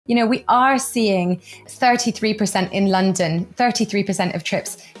You know, we are seeing 33% in London, 33% of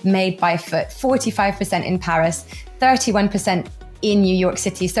trips made by foot, 45% in Paris, 31% in New York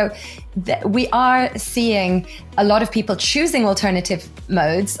City. So we are seeing a lot of people choosing alternative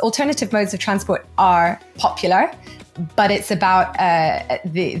modes. Alternative modes of transport are popular, but it's about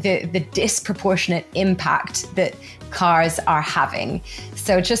the disproportionate impact that cars are having.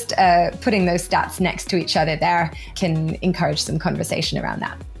 So just putting those stats next to each other there can encourage some conversation around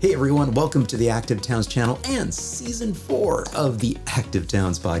that. Hey everyone, welcome to the Active Towns channel and season 4 of the Active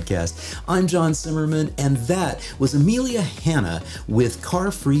Towns podcast. I'm John Zimmerman, and that was Emilia Hanna with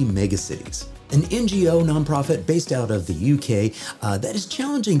Car-Free Megacities, an NGO nonprofit based out of the UK that is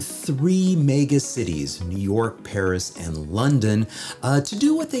challenging 3 mega cities, New York, Paris, and London, to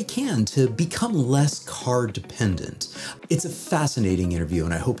do what they can to become less car dependent. It's a fascinating interview,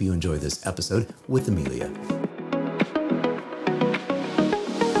 and I hope you enjoy this episode with Emilia.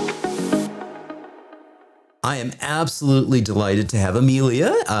 I am absolutely delighted to have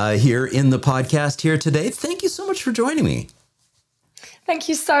Emilia here in the podcast here today. Thank you so much for joining me. Thank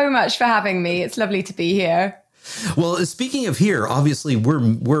you so much for having me. It's lovely to be here. Well, speaking of here, obviously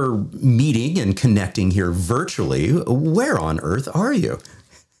we're meeting and connecting here virtually. Where on earth are you?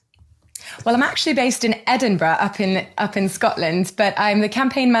 Well, I'm actually based in Edinburgh, up in Scotland, but I'm the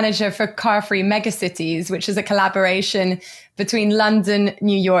campaign manager for Car-Free Megacities, which is a collaboration between London,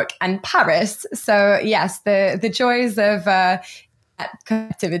 New York, and Paris. So yes, the joys of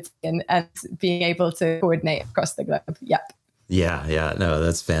connectivity and being able to coordinate across the globe. Yep. Yeah, no,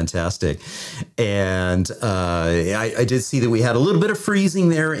 that's fantastic. And I did see that we had a little bit of freezing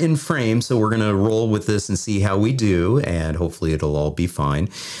there in frame, so we're going to roll with this and see how we do, and hopefully it'll all be fine.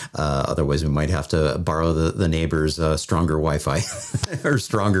 Otherwise, we might have to borrow the neighbor's stronger Wi-Fi or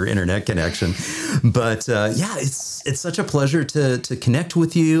stronger internet connection. But yeah, it's such a pleasure to connect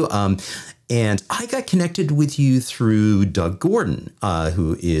with you. And I got connected with you through Doug Gordon,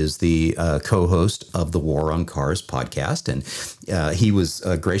 who is the co-host of the War on Cars podcast. And he was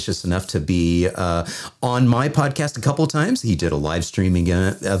gracious enough to be on my podcast a couple of times. He did a live streaming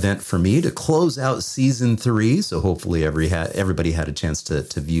event for me to close out season 3. So hopefully everybody had a chance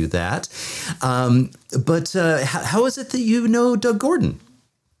to view that. But how is it that you know Doug Gordon?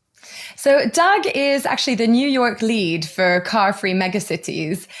 So Doug is actually the New York lead for Car-Free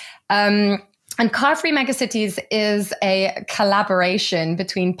Megacities. And Car-Free Megacities is a collaboration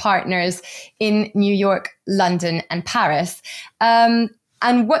between partners in New York, London, and Paris. And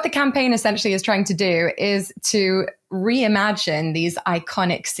what the campaign essentially is trying to do is to reimagine these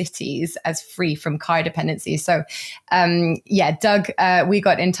iconic cities as free from car dependency. So, yeah, Doug, we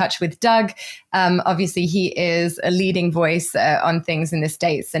got in touch with Doug. Obviously, he is a leading voice on things in the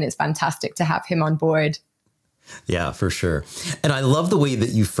States, and it's fantastic to have him on board. Yeah, for sure. And I love the way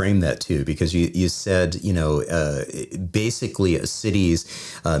that you frame that too, because you said, you know, basically cities,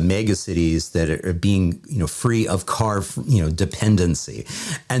 mega cities that are being, you know, free of car, you know, dependency.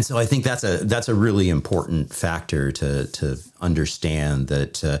 And so I think that's a really important factor to understand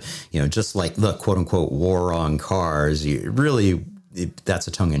that, you know, just like the quote unquote war on cars, you really that's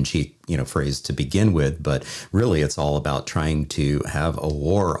a tongue-in-cheek, you know, phrase to begin with, but really it's all about trying to have a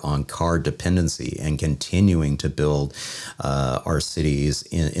war on car dependency and continuing to build our cities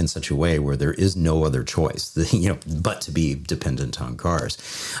in such a way where there is no other choice, you know, but to be dependent on cars.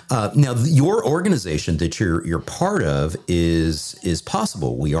 Now, your organization that you're part of is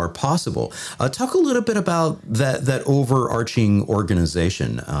Possible. We Are Possible. Talk a little bit about that overarching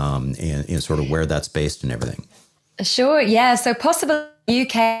organization and sort of where that's based and everything. Sure. Yeah. So Possible,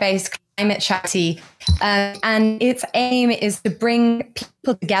 UK-based climate charity, and its aim is to bring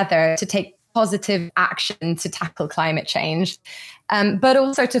people together to take positive action to tackle climate change, but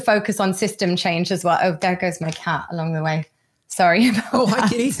also to focus on system change as well. Oh, there goes my cat along the way. Sorry about that. Hi,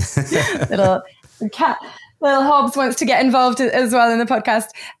 kitty. Little Hobbs wants to get involved as well in the podcast.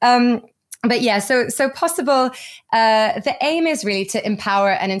 But yeah, so Possible, the aim is really to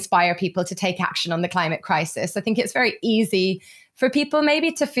empower and inspire people to take action on the climate crisis. I think it's very easy for people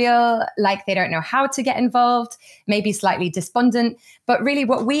maybe to feel like they don't know how to get involved, maybe slightly despondent. But really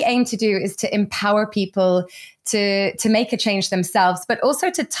what we aim to do is to empower people to make a change themselves, but also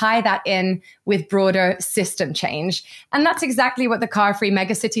to tie that in with broader system change. And that's exactly what the Car-Free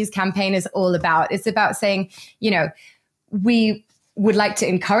Megacities campaign is all about. It's about saying, you know, we would like to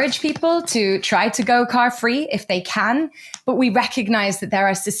encourage people to try to go car free if they can, but we recognize that there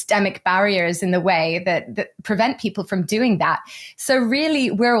are systemic barriers in the way that prevent people from doing that. So really,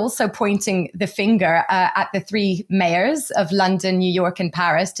 we're also pointing the finger at the three mayors of London, New York, and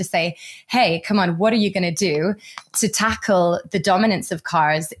Paris to say, hey, come on, what are you going to do to tackle the dominance of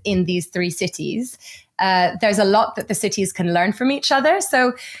cars in these three cities? There's a lot that the cities can learn from each other.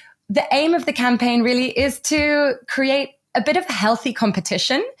 So the aim of the campaign really is to create a bit of a healthy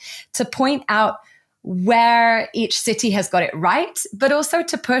competition, to point out where each city has got it right, but also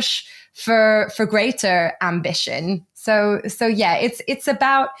to push for greater ambition. So yeah, it's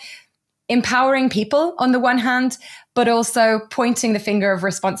about empowering people on the one hand, but also pointing the finger of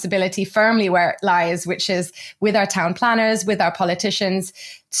responsibility firmly where it lies, which is with our town planners, with our politicians,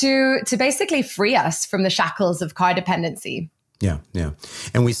 to basically free us from the shackles of car dependency. Yeah, yeah.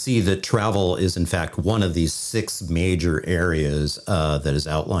 And we see that travel is, in fact, one of these 6 major areas that is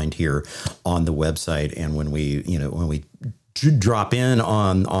outlined here on the website. And when we drop in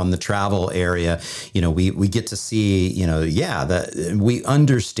on the travel area, we get to see, that we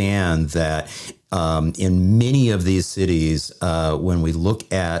understand that in many of these cities, when we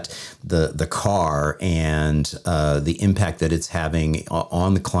look at the car and the impact that it's having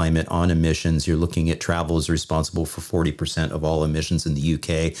on the climate, on emissions, you're looking at travel is responsible for 40% of all emissions in the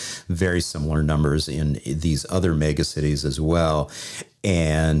UK, very similar numbers in these other megacities as well.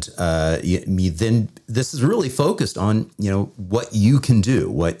 And then this is really focused on, what you can do,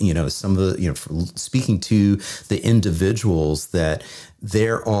 some of the, speaking to the individuals, that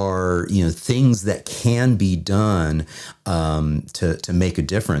there are, things that can be done to make a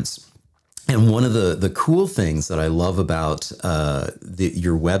difference. And one of the cool things that I love about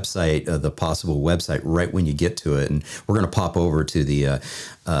your website, the possible website, right when you get to it, and we're going to pop over to the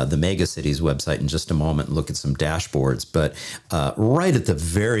Megacities website in just a moment and look at some dashboards. But right at the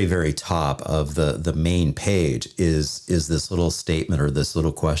very, very top of the main page is this little statement, or this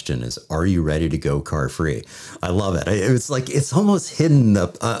little question is, are you ready to go car free? I love it. It's like it's almost hidden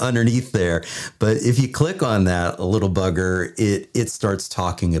up underneath there. But if you click on that little bugger, it starts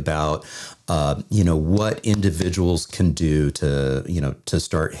talking about what individuals can do to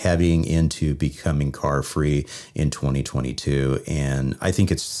start heading into becoming car free in 2022. And I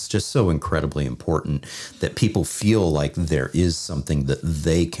think it's just so incredibly important that people feel like there is something that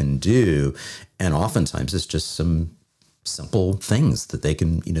they can do. And oftentimes it's just some simple things that they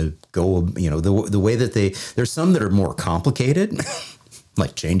can, go, the way that there's some that are more complicated.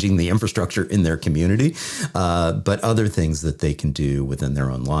 Like changing the infrastructure in their community, but other things that they can do within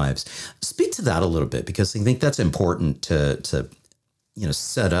their own lives. Speak to that a little bit, because I think that's important to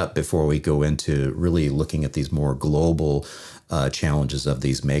set up before we go into really looking at these more global challenges of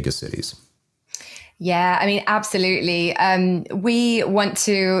these megacities. Yeah, I mean, absolutely. We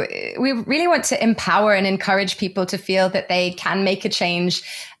really want to empower and encourage people to feel that they can make a change,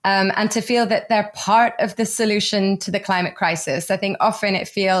 and to feel that they're part of the solution to the climate crisis. I think often it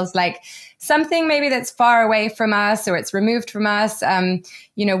feels like something maybe that's far away from us, or it's removed from us.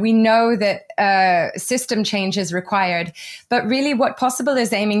 We know that system change is required, but really what Possible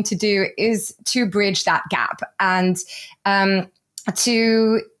is aiming to do is to bridge that gap and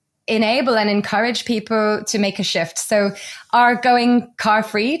to enable and encourage people to make a shift. So our Going Car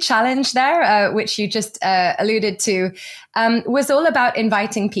Free challenge there, which you just alluded to, was all about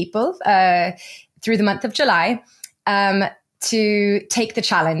inviting people through the month of July to take the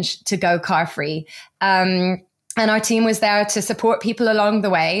challenge to go car free. And our team was there to support people along the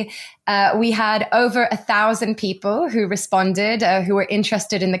way. We had over 1,000 people who responded, who were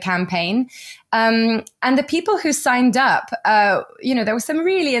interested in the campaign. And the people who signed up, there were some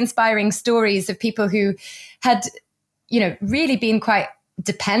really inspiring stories of people who had, really been quite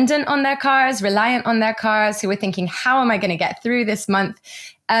dependent on their cars, reliant on their cars, who were thinking, how am I going to get through this month?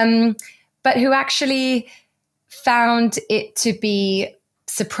 But who actually found it to be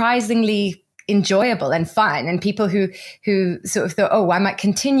surprisingly enjoyable and fun, and people who sort of thought, oh, I might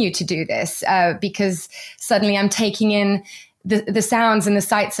continue to do this because suddenly I'm taking in the sounds and the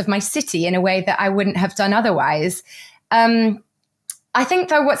sights of my city in a way that I wouldn't have done otherwise. I think,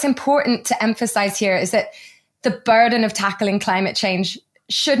 though, what's important to emphasize here is that the burden of tackling climate change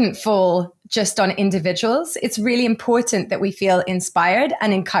shouldn't fall just on individuals. It's really important that we feel inspired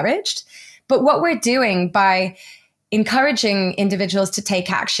and encouraged. But what we're doing by encouraging individuals to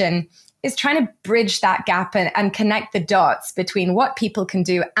take action is trying to bridge that gap and connect the dots between what people can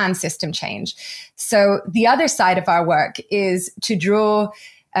do and system change. So the other side of our work is to draw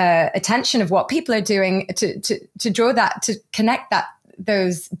attention of what people are doing, to draw that, to connect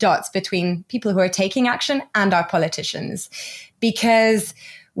those dots between people who are taking action and our politicians, because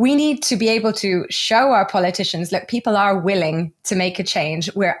we need to be able to show our politicians, look, people are willing to make a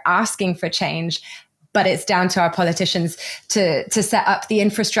change. We're asking for change, but it's down to our politicians to set up the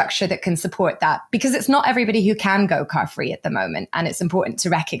infrastructure that can support that, because it's not everybody who can go car free at the moment. And it's important to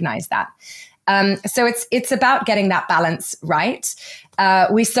recognize that. So it's about getting that balance right.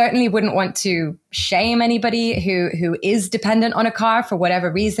 We certainly wouldn't want to shame anybody who is dependent on a car for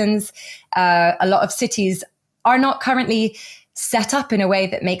whatever reasons. A lot of cities are not currently set up in a way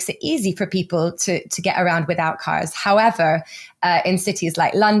that makes it easy for people to get around without cars. However, in cities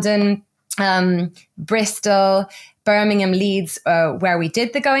like London, Bristol, Birmingham, Leeds, where we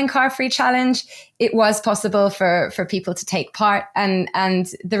did the Going Car Free Challenge, it was possible for people to take part,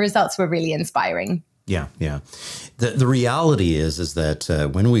 and the results were really inspiring. Yeah, yeah. The reality is that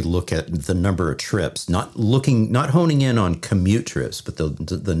when we look at the number of trips, not honing in on commute trips, but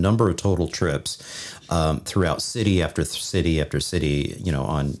the number of total trips throughout city after city after city,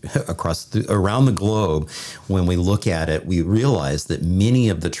 around the globe, when we look at it, we realize that many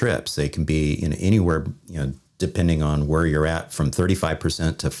of the trips, they can be anywhere, depending on where you're at, from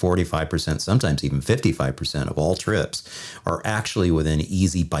 35% to 45%, sometimes even 55% of all trips are actually within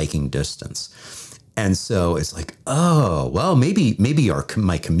easy biking distance. And so it's like, oh, well, maybe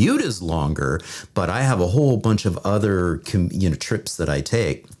my commute is longer, but I have a whole bunch of other trips that I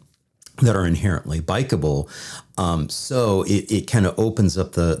take that are inherently bikeable. So it kind of opens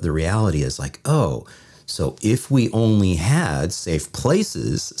up the reality is like, oh, so if we only had safe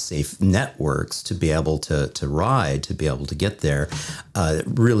places, safe networks to be able to ride, to be able to get there, it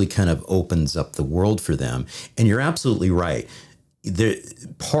really kind of opens up the world for them. And you're absolutely right.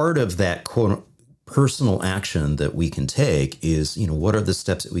 Part of that quote personal action that we can take is, what are the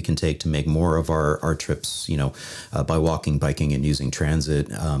steps that we can take to make more of our trips, by walking, biking, and using transit,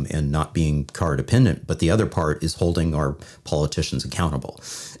 and not being car dependent. But the other part is holding our politicians accountable,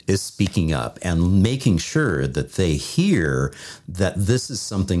 is speaking up and making sure that they hear that this is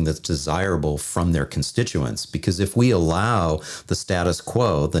something that's desirable from their constituents. Because if we allow the status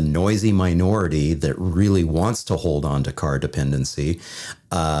quo, the noisy minority that really wants to hold on to car dependency,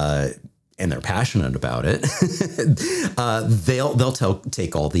 and they're passionate about it, they'll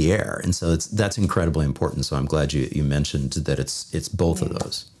take all the air. And so that's incredibly important. So I'm glad you mentioned that it's both of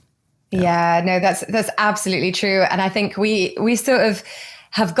those. Yeah, no, that's absolutely true. And I think we sort of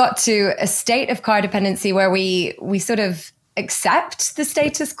have got to a state of car dependency where we sort of accept the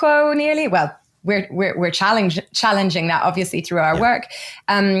status quo nearly. Well, we're challenging that obviously through our work,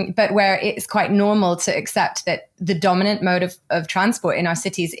 but where it's quite normal to accept that the dominant mode of transport in our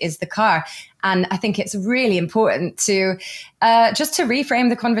cities is the car. And I think it's really important to just to reframe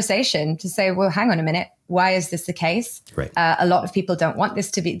the conversation, to say, well, hang on a minute, why is this the case? Right. A lot of people don't want this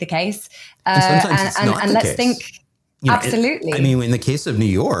to be the case. And sometimes it's not the let's case. think. Absolutely. In the case of New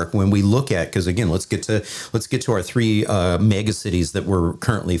York, when we look at, because again, let's get to our three mega cities that we're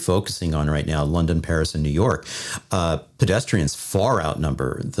currently focusing on right now: London, Paris, and New York. Pedestrians far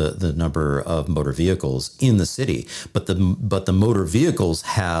outnumber the number of motor vehicles in the city, but the motor vehicles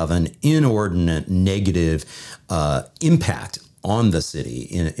have an inordinate negative impact on the city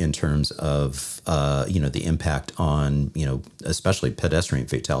in terms of the impact on especially pedestrian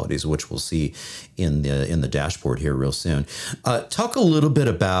fatalities, which we'll see in the dashboard here real soon. Talk a little bit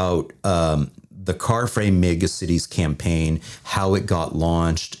about the Car-Free Megacities campaign, how it got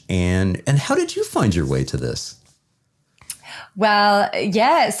launched, and how did you find your way to this? Well,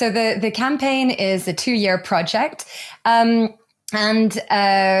 yeah. So the campaign is a 2-year project. And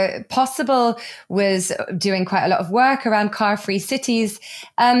Possible was doing quite a lot of work around car-free cities.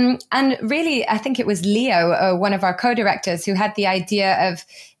 And really, I think it was Leo, one of our co-directors, who had the idea of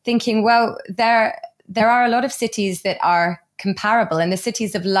thinking, well, there are a lot of cities that are comparable, and the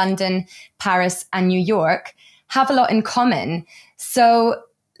cities of London, Paris, and New York have a lot in common. So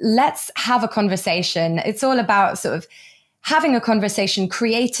let's have a conversation. It's all about sort of having a conversation,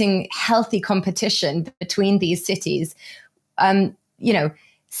 creating healthy competition between these cities.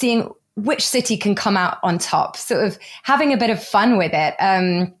 Seeing which city can come out on top, sort of having a bit of fun with it,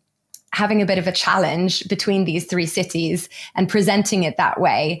 having a bit of a challenge between these three cities and presenting it that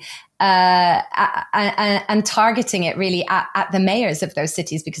way. And targeting it really at the mayors of those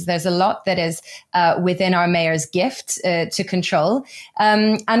cities, because there's a lot that is within our mayor's gift to control.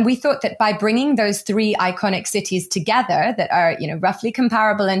 And we thought that by bringing those three iconic cities together that are, roughly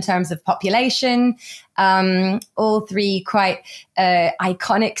comparable in terms of population, all three quite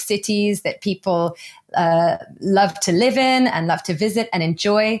iconic cities that people love to live in and love to visit and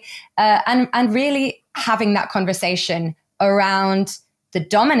enjoy, and really having that conversation around the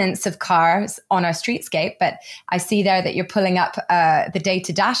dominance of cars on our streetscape, but I see there that you're pulling up the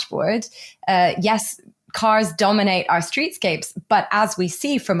data dashboard. Yes, cars dominate our streetscapes, but as we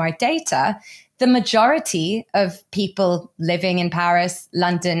see from our data, the majority of people living in Paris,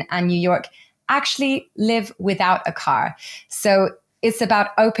 London, and New York actually live without a car. So it's about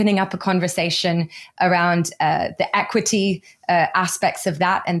opening up a conversation around the equity aspects of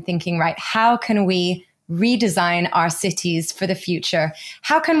that and thinking, right, how can we redesign our cities for the future?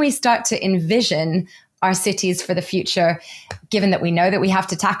 How can we start to envision our cities for the future, given that we know that we have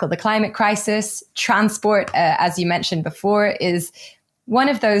to tackle the climate crisis? Transport, as you mentioned before, is one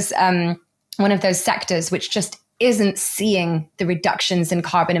of those sectors which just isn't seeing the reductions in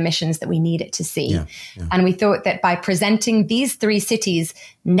carbon emissions that we need it to see. Yeah. And we thought that by presenting these three cities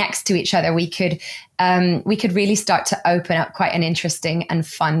next to each other, we could really start to open up quite an interesting and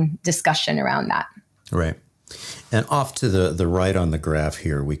fun discussion around that. Right. And off to the right on the graph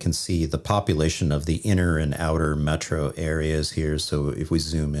here, we can see the population of the inner and outer metro areas here. So if we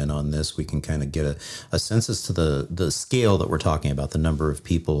zoom in on this, we can kind of get a sense as to the scale that we're talking about, the number of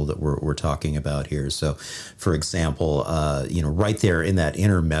people that we're talking about here. So, for example, right there in that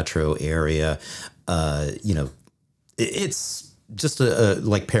inner metro area, it's just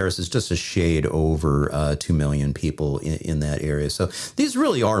like Paris is just a shade over 2 million people in that area. So these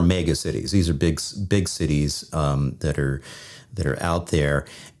really are mega cities. These are big cities that are out there,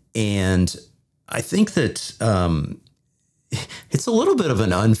 and I think that it's a little bit of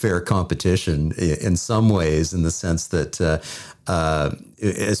an unfair competition in some ways, in the sense that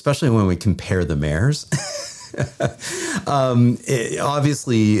especially when we compare the mayors.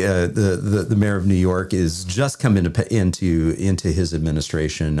 Obviously, the mayor of New York is just come into his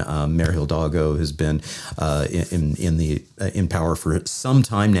administration. Mayor Hidalgo has been in power for some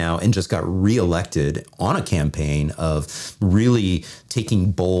time now, and just got reelected on a campaign of really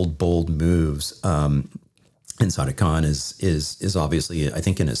taking bold moves. And Sadiq Khan is obviously, I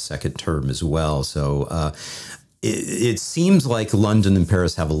think, in his second term as well. So. It seems like London and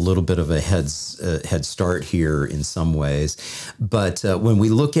Paris have a little bit of a head start here in some ways, but when we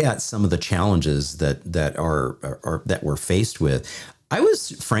look at some of the challenges that we're faced with, I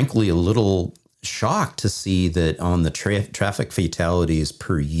was frankly a little shocked to see that on the traffic fatalities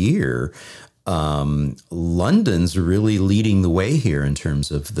per year, London's really leading the way here in terms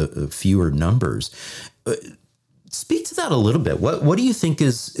of the fewer numbers. Speak to that a little bit. What do you think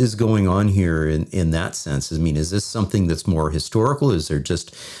is going on here in that sense? I mean, is this something that's more historical? Is there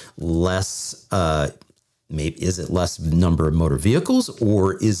just less, is it less number of motor vehicles,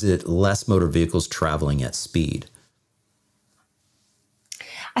 or is it less motor vehicles traveling at speed?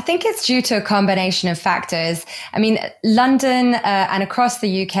 I think it's due to a combination of factors. I mean, London and across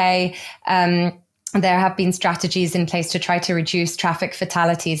the UK, there have been strategies in place to try to reduce traffic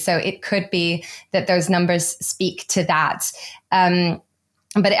fatalities. So it could be that those numbers speak to that.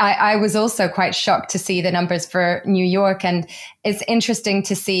 But I was also quite shocked to see the numbers for New York. And it's interesting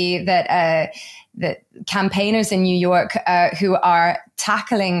to see that campaigners in New York who are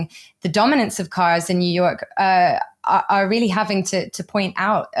tackling the dominance of cars in New York are really having to point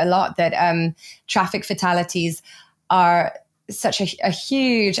out a lot that traffic fatalities are such a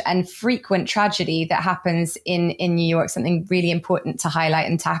huge and frequent tragedy that happens in New York, something really important to highlight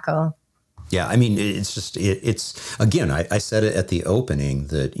and tackle. Yeah, I mean, it's again, I said it at the opening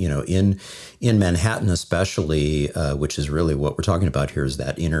that, in Manhattan especially, which is really what we're talking about here, is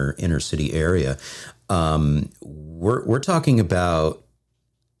that inner city area. We're talking about,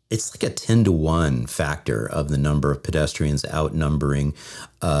 it's like a 10-to-1 factor of the number of pedestrians outnumbering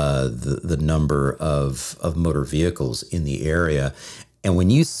the number of motor vehicles in the area. And when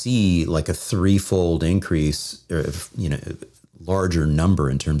you see like a threefold increase, larger number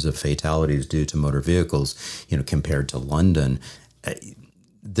in terms of fatalities due to motor vehicles, compared to London,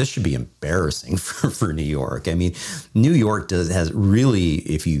 this should be embarrassing for New York. I mean, New York has really,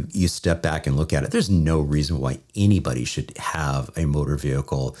 if you step back and look at it, there's no reason why anybody should have a motor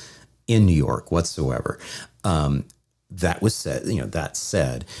vehicle in New York whatsoever. That was said, that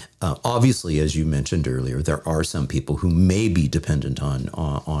said, obviously, as you mentioned earlier, there are some people who may be dependent on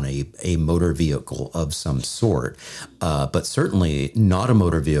a motor vehicle of some sort, but certainly not a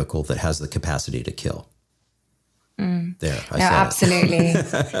motor vehicle that has the capacity to kill. There, I said absolutely.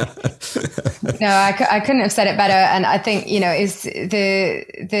 No, I couldn't have said it better. And I think, is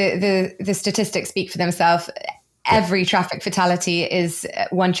the statistics speak for themselves. Every traffic fatality is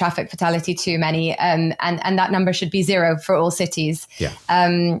one traffic fatality too many, and that number should be 0 for all cities. Yeah.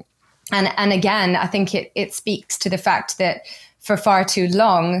 And again, I think it speaks to the fact that for far too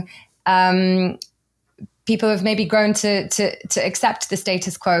long, people have maybe grown to accept the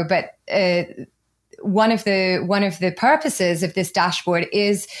status quo, but one of the purposes of this dashboard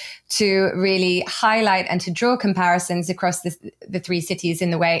is to really highlight and to draw comparisons across the three cities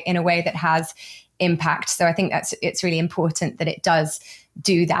in a way that has impact. So I think it's really important that it does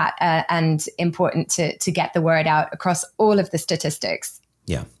do that, and important to get the word out across all of the statistics.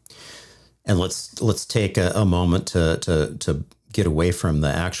 Yeah, and let's take a moment to get away from the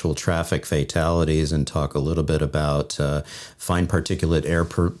actual traffic fatalities and talk a little bit about fine particulate air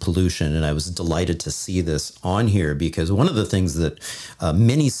pollution. And I was delighted to see this on here, because one of the things that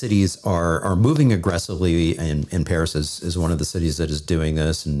many cities are moving aggressively, and Paris is one of the cities that is doing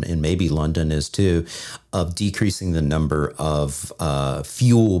this, and maybe London is too, of decreasing the number of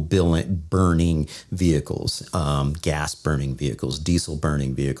fuel burning vehicles, gas burning vehicles, diesel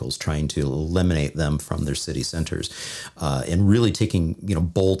burning vehicles, trying to eliminate them from their city centers, and really taking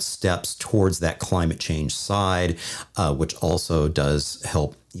bold steps towards that climate change side, which also does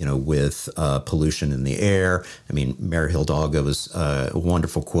help with pollution in the air. I mean, Mayor Hidalgo's a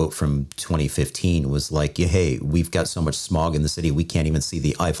wonderful quote from 2015 was like, hey, we've got so much smog in the city, we can't even see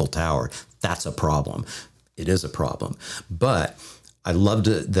the Eiffel Tower. That's a problem. It is a problem. But I loved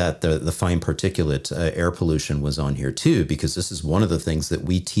that the fine particulate air pollution was on here too, because this is one of the things that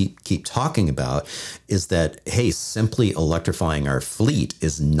we keep talking about, is that, hey, simply electrifying our fleet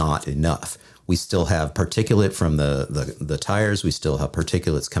is not enough. We still have particulate from the tires. We still have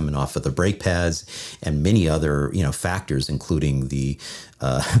particulates coming off of the brake pads, and many other factors, including the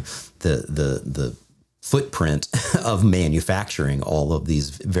footprint of manufacturing all of these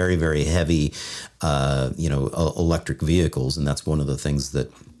very, very heavy, electric vehicles. And that's one of the things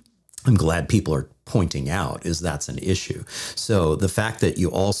that I'm glad people are pointing out, is that's an issue. So the fact that you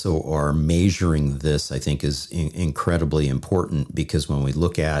also are measuring this, I think, is incredibly important, because when we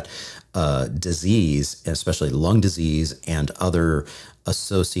look at disease, especially lung disease and other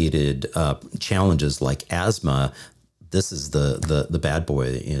associated challenges like asthma, this is the bad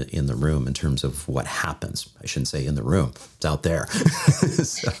boy in the room in terms of what happens. I shouldn't say in the room; it's out there.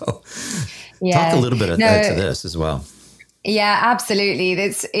 So, talk a little bit to this as well. Yeah, absolutely.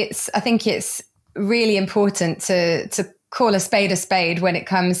 I think it's really important to call a spade when it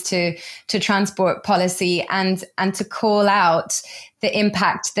comes to transport policy, and to call out the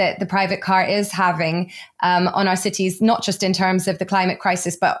impact that the private car is having on our cities, not just in terms of the climate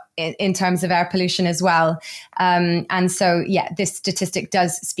crisis, but in terms of air pollution as well. And so, yeah, this statistic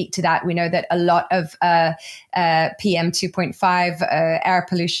does speak to that. We know that a lot of PM 2.5 air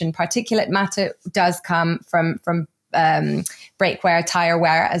pollution, particulate matter, does come from brake wear, tire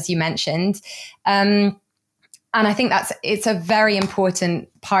wear, as you mentioned. And I think it's a very important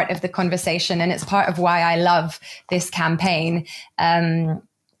part of the conversation, and it's part of why I love this campaign,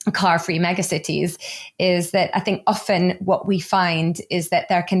 Car-Free Megacities, is that I think often what we find is that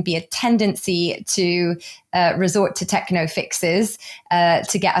there can be a tendency to resort to techno fixes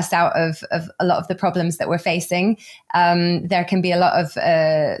to get us out of a lot of the problems that we're facing. There can be a lot of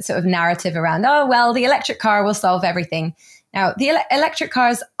sort of narrative around, oh, well, the electric car will solve everything. Now, the electric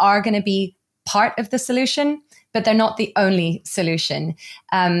cars are going to be part of the solution, but they're not the only solution.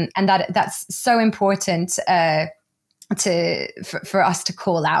 And that's so important for us to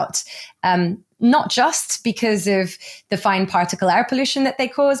call out, not just because of the fine particle air pollution that they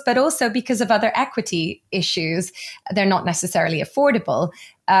cause, but also because of other equity issues. They're not necessarily affordable.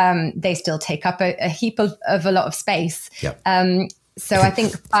 They still take up a heap of a lot of space. Yep. So I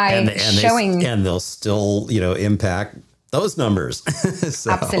think by and they'll still impact those numbers.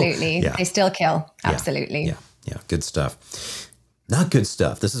 So, absolutely, yeah. They still kill. Absolutely, yeah, good stuff. Not good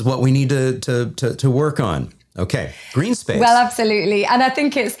stuff. This is what we need to work on. Okay, green space. Well, absolutely, and I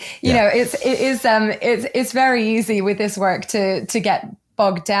think it's it's very easy with this work to get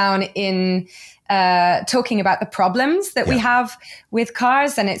bogged down in talking about the problems that we have with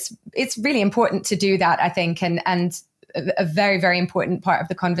cars, and it's really important to do that, I think, and a very, very important part of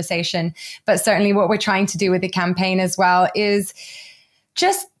the conversation. But certainly what we're trying to do with the campaign as well is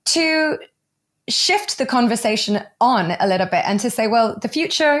just to shift the conversation on a little bit and to say, well, the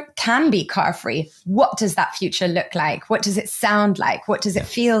future can be car free. What does that future look like? What does it sound like? What does it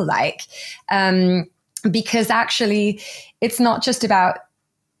feel like? Because actually it's not just about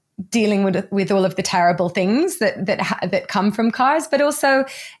dealing with all of the terrible things that come from cars, but also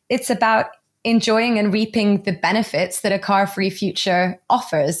it's about enjoying and reaping the benefits that a car-free future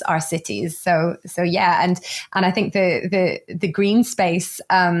offers our cities. So yeah, and I think the green space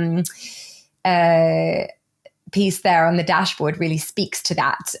piece there on the dashboard really speaks to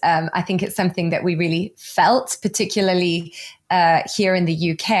that. I think it's something that we really felt, particularly here in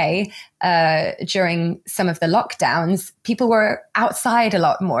the UK during some of the lockdowns. People were outside a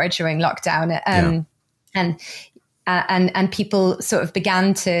lot more during lockdown, and people sort of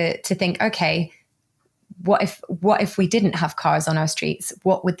began to think, okay, what if we didn't have cars on our streets?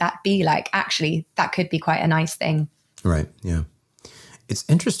 What would that be like? Actually, that could be quite a nice thing. Right. Yeah. It's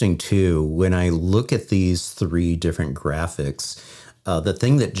interesting, too, when I look at these three different graphics, the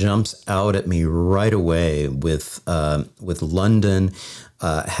thing that jumps out at me right away with London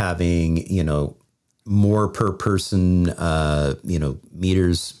having, more per person,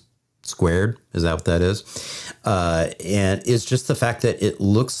 meters squared, is that what that is? And it's just the fact that it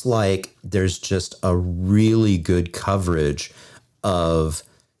looks like there's just a really good coverage of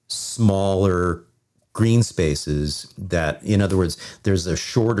smaller green spaces that, in other words, there's a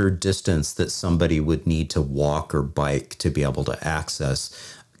shorter distance that somebody would need to walk or bike to be able to access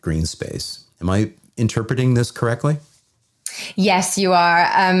green space. Am I interpreting this correctly? Yes, you are.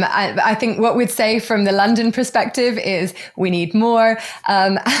 I think what we'd say from the London perspective is we need more.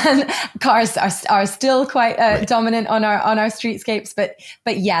 And cars are still quite dominant on our streetscapes,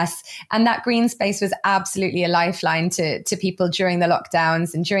 but yes. And that green space was absolutely a lifeline to people during the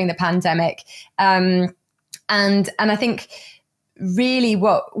lockdowns and during the pandemic. And I think really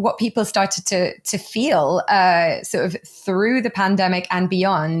what people started to feel sort of through the pandemic and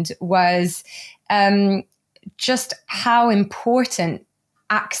beyond was just how important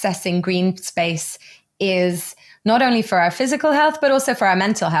accessing green space is, not only for our physical health, but also for our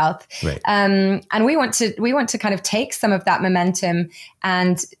mental health. Right. And we want to kind of take some of that momentum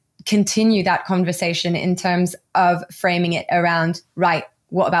and continue that conversation in terms of framing it around, right,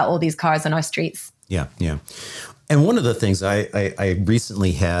 what about all these cars on our streets? Yeah, yeah. And one of the things I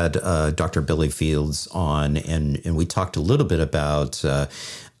recently had Dr. Billy Fields on, and we talked a little bit about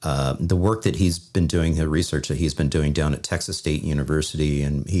the work that he's been doing, the research that he's been doing down at Texas State University.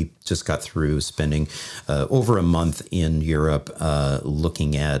 And he just got through spending over a month in Europe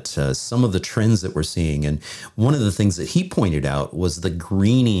looking at some of the trends that we're seeing. And one of the things that he pointed out was the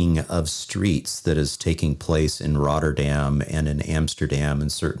greening of streets that is taking place in Rotterdam and in Amsterdam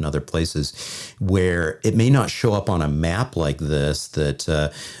and certain other places where it may not show up on a map like this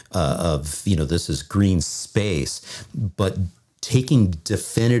that this is green space, but taking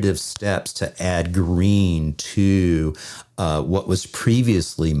definitive steps to add green to what was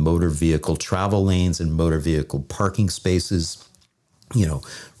previously motor vehicle travel lanes and motor vehicle parking spaces,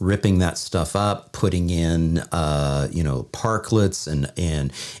 ripping that stuff up, putting in, parklets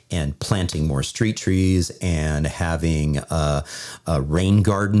and planting more street trees and having rain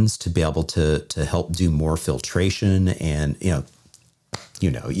gardens to be able to help do more filtration and,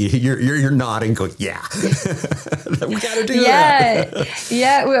 you're nodding, going, yeah, we got to do that.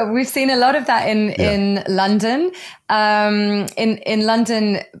 Yeah. Well, we've seen a lot of that in London. In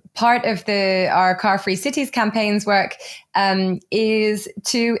London, part of our Car-Free Cities campaign's work is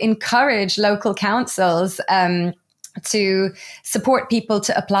to encourage local councils to support people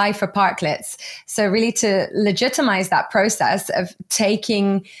to apply for parklets. So really to legitimize that process of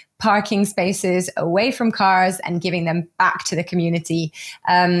taking parking spaces away from cars and giving them back to the community.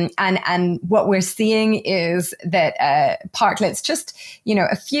 And what we're seeing is that parklets, just,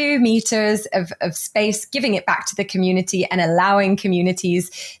 a few meters of space, giving it back to the community and allowing communities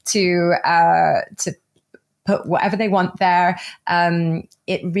to put whatever they want there.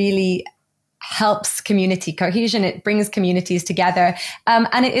 It really helps community cohesion. It brings communities together.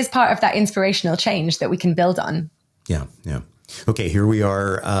 And it is part of that inspirational change that we can build on. Yeah, yeah. Okay, here we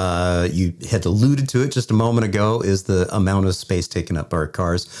are. You had alluded to it just a moment ago, is the amount of space taken up by our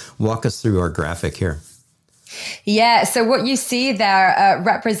cars. Walk us through our graphic here. Yeah, so what you see there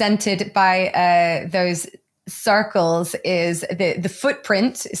represented by those circles is the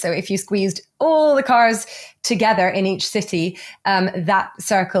footprint. So if you squeezed all the cars together in each city, that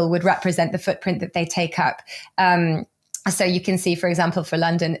circle would represent the footprint that they take up. So you can see, for example, for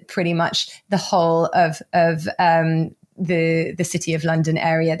London, pretty much the whole of the City of London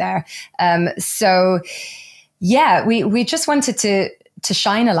area there. We just wanted to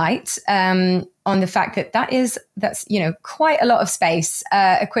shine a light on the fact that's quite a lot of space,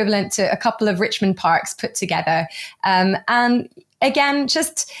 equivalent to a couple of Richmond parks put together. And again,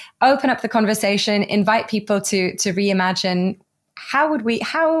 just open up the conversation, invite people to reimagine how would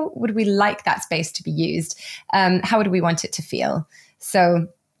we like that space to be used? How would we want it to feel? So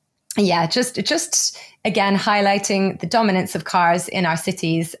yeah, just again, highlighting the dominance of cars in our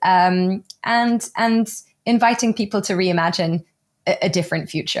cities, and inviting people to reimagine a different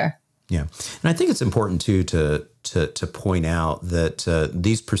future. Yeah. And I think it's important too to point out that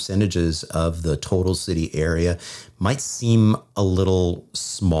these percentages of the total city area might seem a little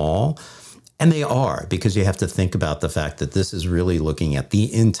small. And they are, because you have to think about the fact that this is really looking at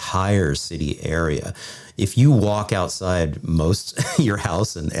the entire city area. If you walk outside your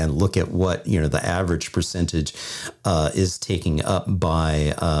house and look at what, the average percentage is taking up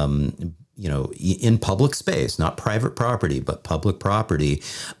by, in public space, not private property, but public property,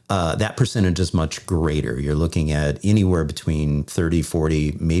 that percentage is much greater. You're looking at anywhere between 30,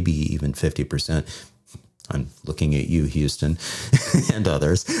 40, maybe even 50%. I'm looking at you, Houston, and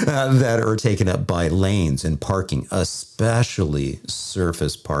others that are taken up by lanes and parking, especially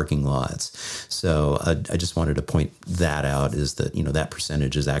surface parking lots. So I just wanted to point that out, is that, that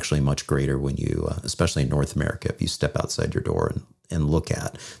percentage is actually much greater when you, especially in North America, if you step outside your door and look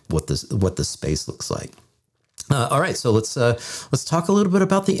at what the space looks like. All right, so let's talk a little bit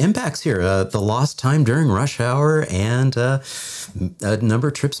about the impacts here. The lost time during rush hour, and a number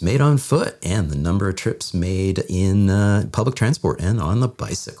of trips made on foot, and the number of trips made in public transport and on the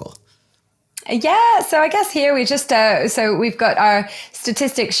bicycle. Yeah, so I guess here we just so we've got our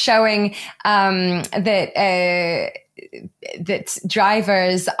statistics showing that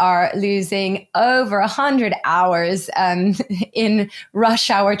drivers are losing over 100 hours in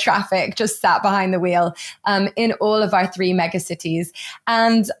rush hour traffic, just sat behind the wheel, in all of our 3 megacities.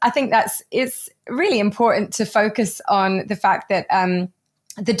 And I think it's really important to focus on the fact that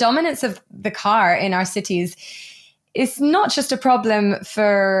the dominance of the car in our cities is not just a problem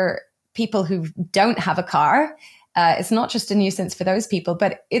for people who don't have a car. It's not just a nuisance for those people,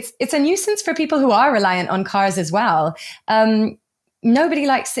 but it's a nuisance for people who are reliant on cars as well. Nobody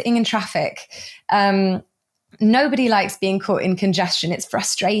likes sitting in traffic. Nobody likes being caught in congestion. It's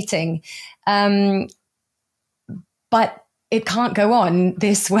frustrating. But it can't go on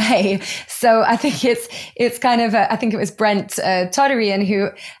this way. So I think it's kind of I think it was Brent Toderian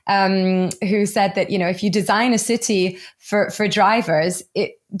who said that, if you design a city for drivers,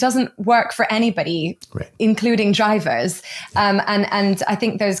 it doesn't work for anybody, right, including drivers. And I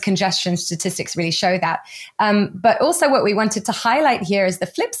think those congestion statistics really show that. But also what we wanted to highlight here is the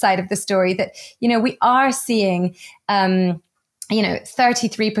flip side of the story, that, we are seeing 33%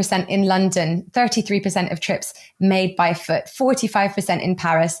 in London, 33% of trips made by foot, 45% in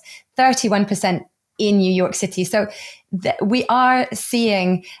Paris, 31% in New York City. So we are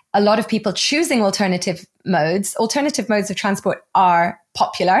seeing a lot of people choosing alternative modes. Alternative modes of transport are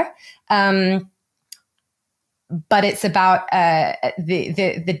popular, but it's about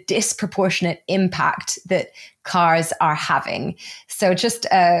the disproportionate impact that cars are having. So just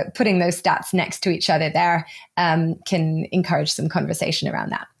putting those stats next to each other there can encourage some conversation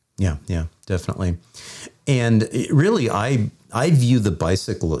around that. Yeah, definitely. And really, I view the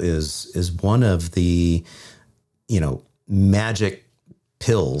bicycle as one of the, magic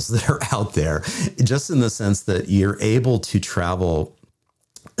pills that are out there, just in the sense that you're able to travel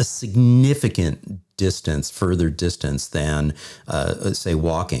a significant further distance than, say,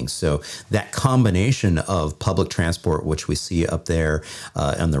 walking. So that combination of public transport, which we see up there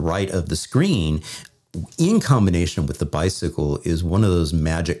on the right of the screen, in combination with the bicycle, is one of those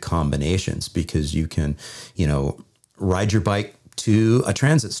magic combinations, because you can, ride your bike to a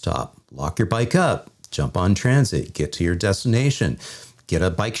transit stop, lock your bike up, jump on transit, get to your destination, get a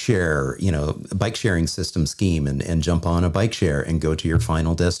bike share, a bike sharing system scheme, and jump on a bike share and go to your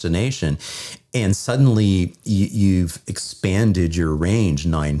final destination. And suddenly you've expanded your range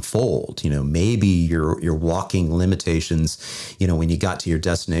ninefold. Maybe your walking limitations, when you got to your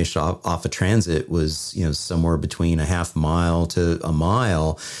destination off a transit was, somewhere between a half mile to a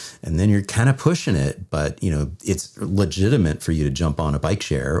mile. And then you're kind of pushing it, but it's legitimate for you to jump on a bike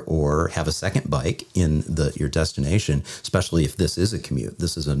share or have a second bike in your destination, especially if this is a commute.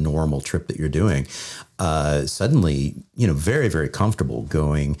 This is a normal trip that you're doing. Suddenly, very, very comfortable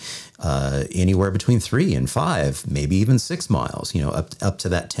going anywhere between 3 and 5, maybe even 6 miles. Up to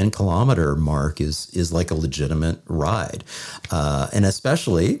that 10-kilometer mark is like a legitimate ride, and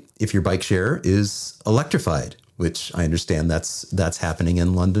especially if your bike share is electrified, which I understand that's happening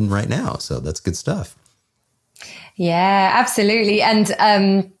in London right now. So that's good stuff. Yeah, absolutely.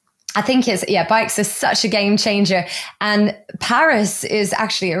 And I think bikes are such a game changer. And Paris is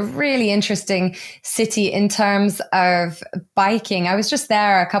actually a really interesting city in terms of biking. I was just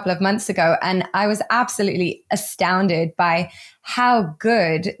there a couple of months ago, and I was absolutely astounded by how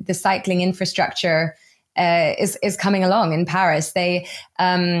good the cycling infrastructure is coming along in Paris.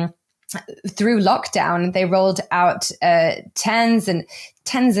 through lockdown, they rolled out tens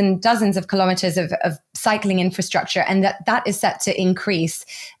and dozens of kilometers of cycling infrastructure, and that is set to increase.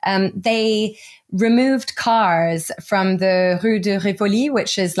 They removed cars from the Rue de Rivoli,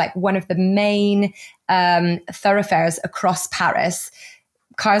 which is like one of the main thoroughfares across Paris.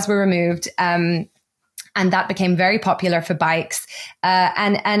 Cars were removed, and that became very popular for bikes.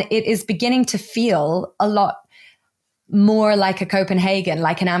 And it is beginning to feel a lot more like a Copenhagen,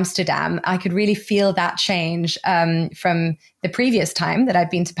 like an Amsterdam. I could really feel that change from the previous time that I'd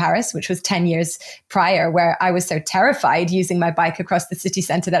been to Paris, which was 10 years prior, where I was so terrified using my bike across the city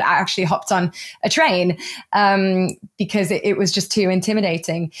center that I actually hopped on a train because it was just too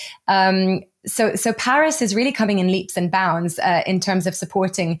intimidating. So Paris is really coming in leaps and bounds in terms of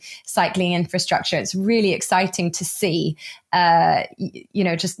supporting cycling infrastructure. It's really exciting to see,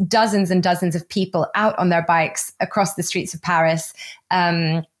 just dozens and dozens of people out on their bikes across the streets of Paris.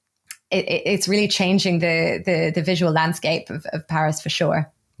 It's really changing the visual landscape of Paris for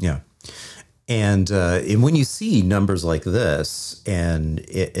sure. Yeah. And when you see numbers like this, and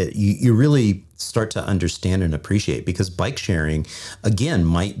you really start to understand and appreciate, because bike sharing, again,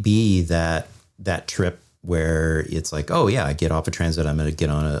 might be that trip where it's like, oh yeah, I get off a transit, I'm going to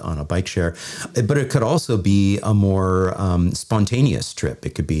get on a bike share. But it could also be a more spontaneous trip.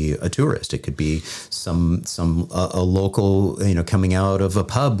 It could be a tourist. It could be a local, coming out of a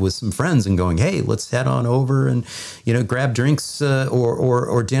pub with some friends and going, hey, let's head on over and, grab drinks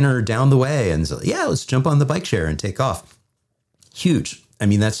or dinner down the way. And so, yeah, let's jump on the bike share and take off. Huge. I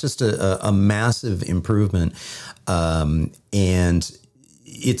mean, that's just a massive improvement. And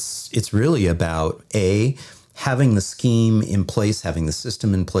it's really about having the scheme in place, having the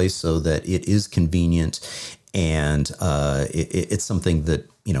system in place so that it is convenient, and it's something that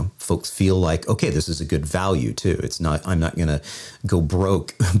folks feel like, okay, this is a good value too. I'm not going to go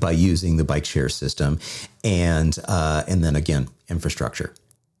broke by using the bike share system, and then again, infrastructure.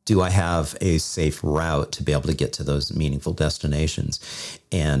 Do I have a safe route to be able to get to those meaningful destinations?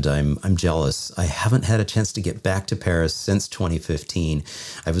 And I'm jealous. I haven't had a chance to get back to Paris since 2015.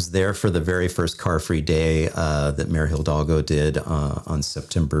 I was there for the very first Car-Free Day that Mayor Hidalgo did on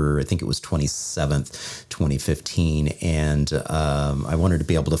September, I think it was 27th, 2015. And I wanted to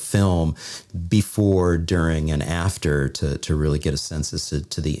be able to film before, during, and after to really get a sense as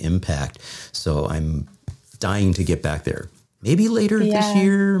to the impact. So I'm dying to get back there. Maybe later this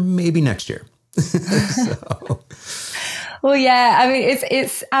year, maybe next year. Well, yeah, I mean,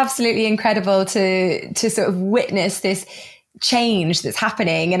 it's absolutely incredible to sort of witness this change that's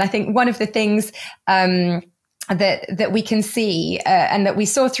happening. And I think one of the things that we can see and that we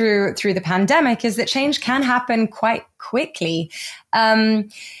saw through the pandemic is that change can happen quite quickly.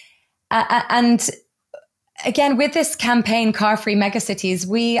 And again, with this campaign, Car-Free Megacities,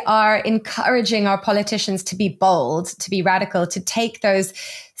 we are encouraging our politicians to be bold, to be radical, to take those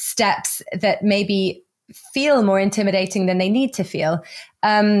steps that maybe feel more intimidating than they need to feel.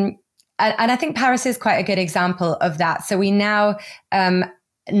 And I think Paris is quite a good example of that. So we now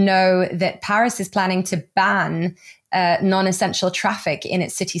know that Paris is planning to ban non-essential traffic in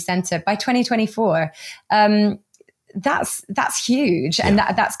its city centre by 2024. That's huge. Yeah. And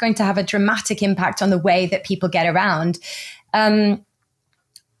that's going to have a dramatic impact on the way that people get around. And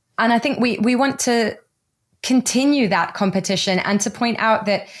I think we want to continue that competition and to point out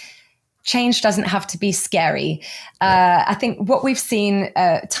that change doesn't have to be scary. I think what we've seen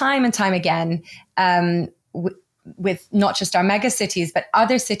time and time again with not just our mega cities, but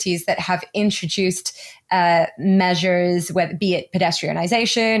other cities that have introduced measures, whether be it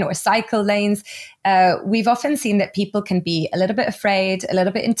pedestrianization or cycle lanes, we've often seen that people can be a little bit afraid, a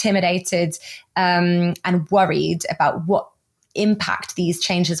little bit intimidated, and worried about what impact these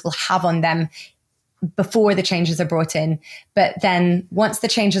changes will have on them before the changes are brought in. But then once the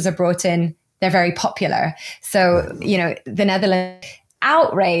changes are brought in, they're very popular. So, the Netherlands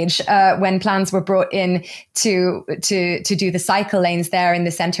outrage when plans were brought in to do the cycle lanes there in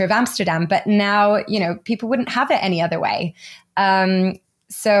the center of Amsterdam. But now, people wouldn't have it any other way.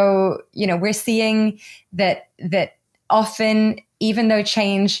 So, we're seeing that often, even though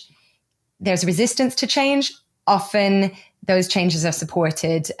there's resistance to change, often those changes are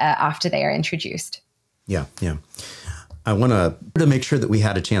supported after they are introduced. Yeah. I want to make sure that we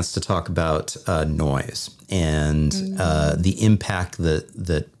had a chance to talk about noise and the impact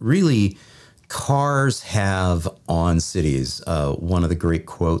that really cars have on cities. One of the great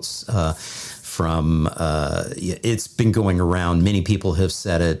quotes from it's been going around. Many people have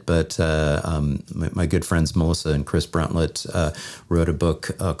said it, but my good friends Melissa and Chris Bruntlett wrote a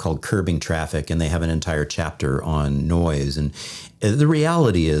book called Curbing Traffic, and they have an entire chapter on noise. And the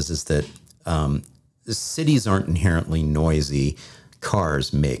reality is that cities aren't inherently noisy.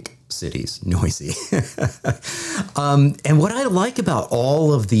 Cars make cities noisy. And what I like about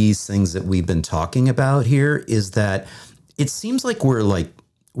all of these things that we've been talking about here is that it seems like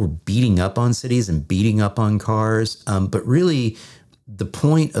we're beating up on cities and beating up on cars. But really the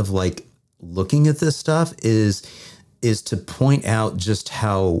point of like looking at this stuff is to point out just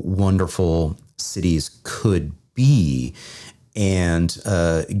how wonderful cities could be. And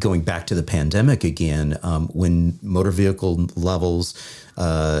going back to the pandemic again, when motor vehicle levels,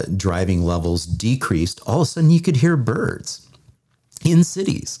 driving levels decreased, all of a sudden you could hear birds in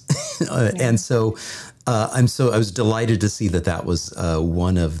cities. And so I was delighted to see that was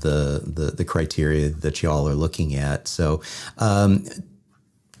one of the criteria that y'all are looking at. So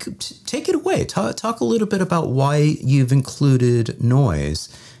take it away. Talk a little bit about why you've included noise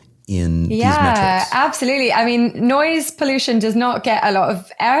in these metrics. Yeah, absolutely. I mean, noise pollution does not get a lot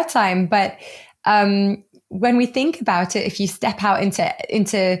of airtime, but when we think about it, if you step out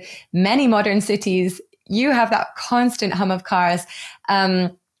into many modern cities, you have that constant hum of cars.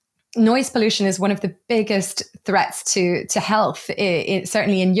 Noise pollution is one of the biggest threats to health,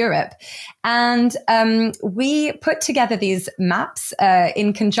 certainly in Europe. And we put together these maps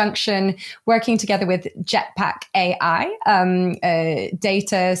in conjunction, working together with Jetpack AI, a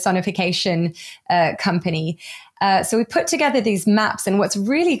data sonification company. So we put together these maps, and what's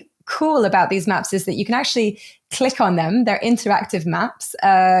really cool about these maps is that you can actually click on them. They're interactive maps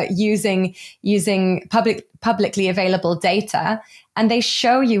using publicly available data, and they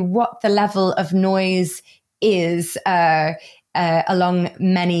show you what the level of noise is along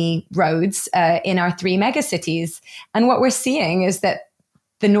many roads in our 3 megacities. And what we're seeing is that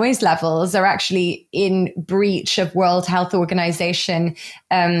the noise levels are actually in breach of World Health Organization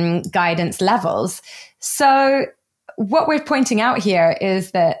guidance levels. So what we're pointing out here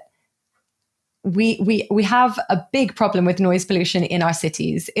is that we have a big problem with noise pollution in our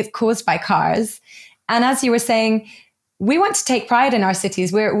cities. It's caused by cars. And as you were saying, we want to take pride in our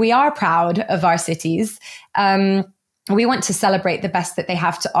cities. We are proud of our cities. We want to celebrate the best that they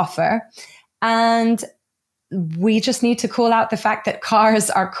have to offer. And we just need to call out the fact that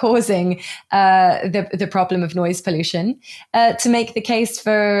cars are causing the problem of noise pollution to make the case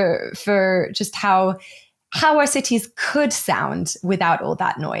for just how our cities could sound without all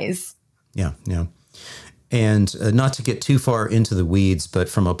that noise. Yeah, yeah. And not to get too far into the weeds, but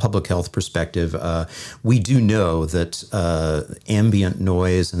from a public health perspective, we do know that ambient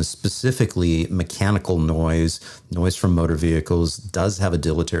noise, and specifically mechanical noise from motor vehicles, does have a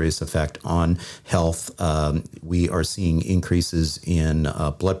deleterious effect on health. We are seeing increases in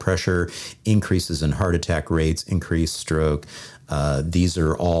blood pressure, increases in heart attack rates, increased stroke. These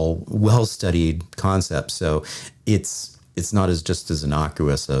are all well-studied concepts. So it's not just as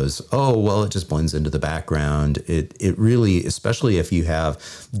innocuous as, oh, well, it just blends into the background. It really, especially if you have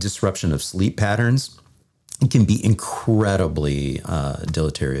disruption of sleep patterns, it can be incredibly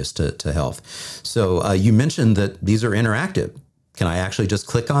deleterious to health. So you mentioned that these are interactive. Can I actually just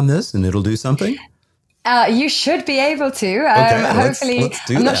click on this and it'll do something? You should be able to. Hopefully, let's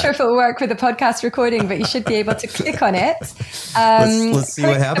I'm not sure if it'll work with the podcast recording, but you should be able to click on it. Let's see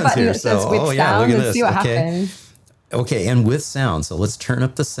what happens here. So, look at this. See what happens. Okay, and with sound. So let's turn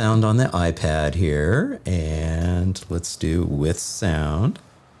up the sound on the iPad here, and let's do with sound.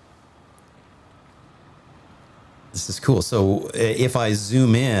 This is cool. So if I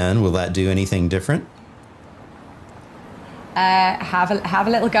zoom in, will that do anything different? Have a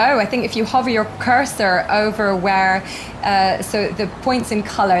little go. I think if you hover your cursor over where, so the points in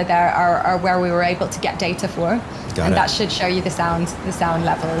color there are where we were able to get data for, and that should show you the sound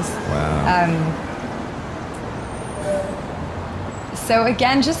levels. Wow. So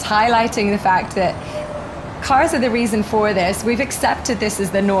again, just highlighting the fact that cars are the reason for this. We've accepted this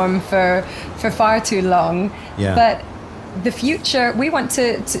as the norm for far too long. Yeah. But the future, we want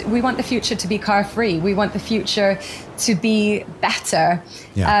the future to be car free. We want the future to be better.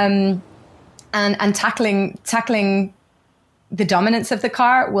 Yeah. And tackling the dominance of the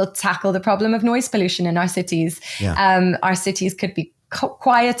car will tackle the problem of noise pollution in our cities. Yeah. Our cities could be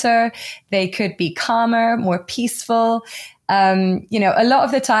quieter. They could be calmer, more peaceful. A lot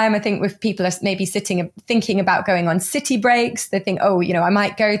of the time, I think if people are maybe thinking about going on city breaks, they think, I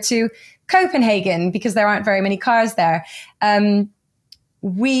might go to Copenhagen because there aren't very many cars there.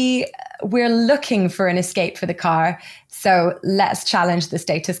 we're looking for an escape for the car. So let's challenge the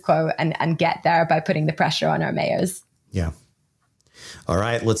status quo and get there by putting the pressure on our mayors. Yeah. All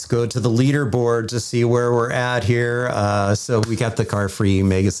right, let's go to the leaderboard to see where we're at here. So we got the Car-Free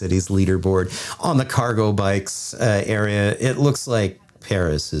Megacities leaderboard on the cargo bikes area. It looks like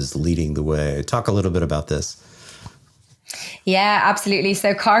Paris is leading the way. Talk a little bit about this. Yeah, absolutely.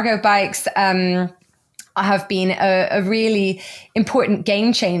 So cargo bikes have been a really important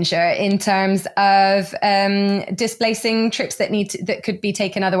game changer in terms of displacing trips that could be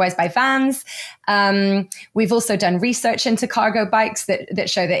taken otherwise by vans. We've also done research into cargo bikes that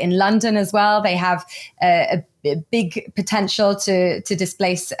show that in London as well, they have a big potential to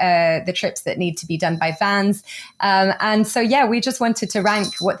displace the trips that need to be done by vans. And so, yeah, we just wanted to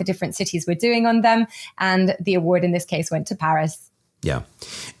rank what the different cities were doing on them. And the award in this case went to Paris. Yeah.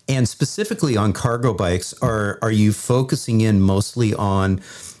 And specifically on cargo bikes, are you focusing in mostly on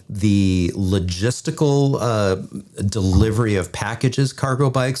the logistical delivery of packages cargo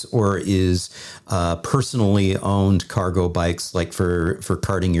bikes, or is personally owned cargo bikes like for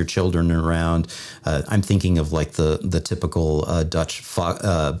carting your children around? I'm thinking of like the typical Dutch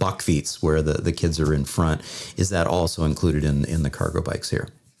bakfiets where the kids are in front. Is that also included in the cargo bikes here?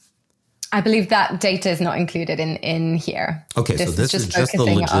 I believe that data is not included in here. Okay, so this is just the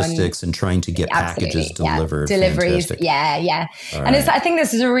logistics and trying to get packages delivered. Yeah. Deliveries, Fantastic. yeah. All And right. I think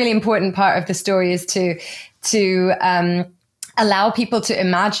this is a really important part of the story, is to allow people to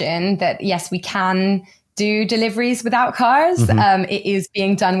imagine that, yes, we can do deliveries without cars. Mm-hmm. It is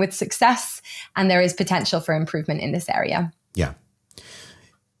being done with success, and there is potential for improvement in this area. Yeah.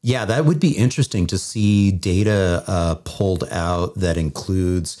 Yeah, that would be interesting to see data pulled out that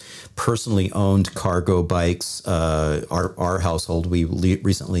includes personally owned cargo bikes. Our household, we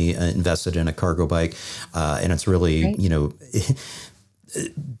recently invested in a cargo bike, and it's really, Great.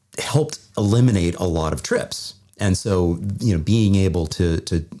 Helped eliminate a lot of trips. And so, being able to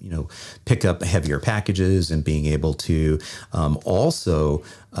pick up heavier packages and being able to also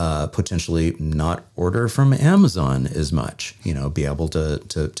potentially not order from Amazon as much, be able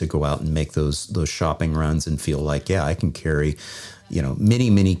to go out and make those shopping runs and feel like, yeah, I can carry,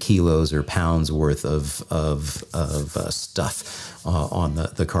 many kilos or pounds worth of stuff on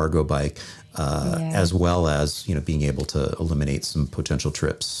the cargo bike, as well as, being able to eliminate some potential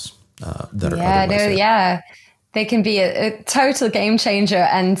trips that are otherwise. They can be a total game changer.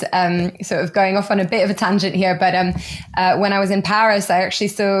 And sort of going off on a bit of a tangent here, but when I was in Paris, I actually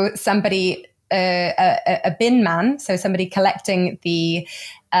saw somebody, a bin man, so somebody collecting the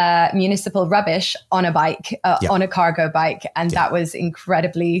municipal rubbish on a bike, on a cargo bike. And that was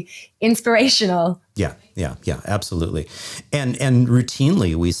incredibly inspirational. Yeah, absolutely. And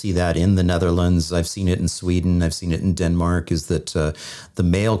routinely we see that in the Netherlands. I've seen it in Sweden. I've seen it in Denmark, is that the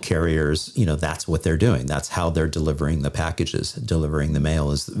mail carriers, that's what they're doing. That's how they're delivering the packages, delivering the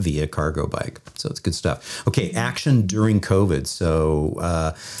mail is via cargo bike. So it's good stuff. Okay, action during COVID.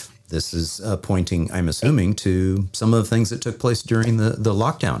 So this is pointing, I'm assuming, to some of the things that took place during the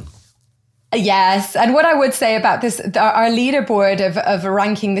lockdown. Yes. And what I would say about this, our leaderboard of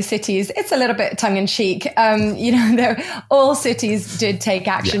ranking the cities, it's a little bit tongue in cheek. All cities did take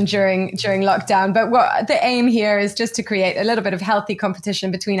action during lockdown. But what the aim here is just to create a little bit of healthy competition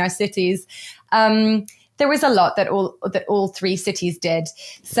between our cities. There was a lot that all three cities did.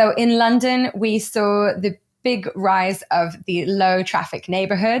 So in London, we saw the big rise of the low traffic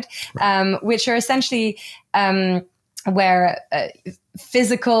neighborhood, which are essentially where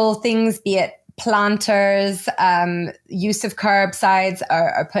physical things, be it planters, use of curbsides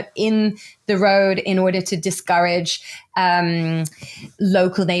are put in the road in order to discourage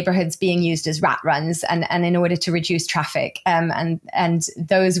local neighborhoods being used as rat runs and in order to reduce traffic. And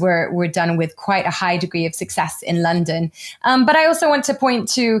those were done with quite a high degree of success in London. But I also want to point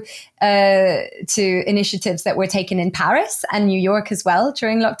to initiatives that were taken in Paris and New York as well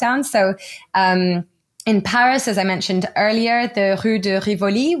during lockdown. So in Paris, as I mentioned earlier, the Rue de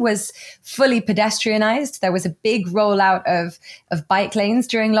Rivoli was fully pedestrianized. There was a big rollout of bike lanes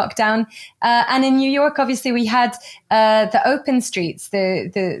during lockdown. And in New York, obviously, we had the open streets,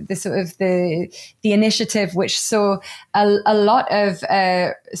 the sort of the initiative which saw a lot of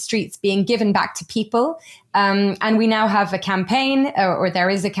streets being given back to people. And we now have a campaign, or there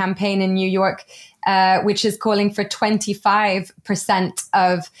is a campaign in New York, which is calling for 25%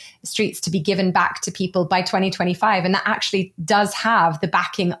 of streets to be given back to people by 2025. And that actually does have the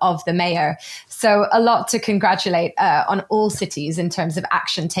backing of the mayor. So a lot to congratulate on all cities in terms of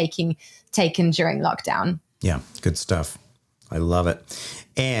action taken during lockdown. Yeah, good stuff. I love it.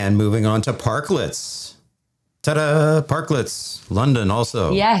 And moving on to parklets. Ta-da! Parklets, London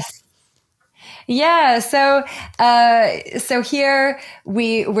also. Yes. Yeah. So here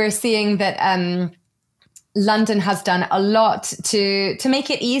we're seeing that London has done a lot to make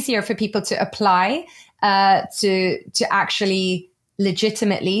it easier for people to apply to actually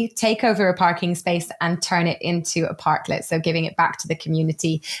legitimately take over a parking space and turn it into a parklet. So giving it back to the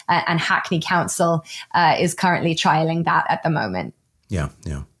community, and Hackney Council is currently trialing that at the moment. Yeah.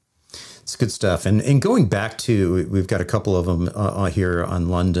 It's good stuff. And going back to, we've got a couple of them here on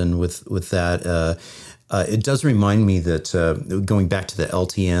London with that. It does remind me that going back to the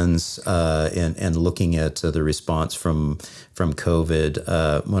LTNs and looking at the response from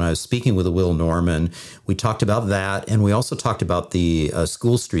COVID, when I was speaking with Will Norman, we talked about that. And we also talked about the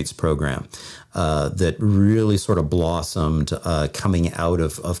School Streets program that really sort of blossomed coming out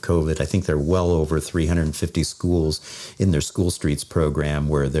of COVID. I think they're well over 350 schools in their School Streets program,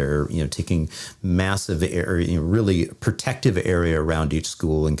 where they're taking massive area, really protective area around each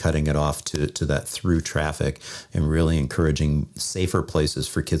school and cutting it off to that through traffic, and really encouraging safer places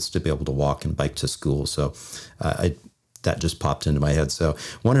for kids to be able to walk and bike to school. So that just popped into my head. So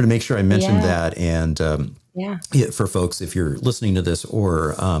wanted to make sure I mentioned that. And for folks, if you're listening to this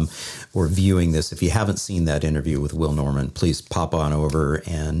or viewing this, if you haven't seen that interview with Will Norman, please pop on over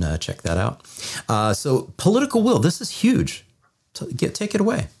and check that out. So political will, this is huge. Take it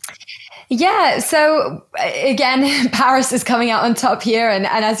away. Yeah. So again, Paris is coming out on top here. And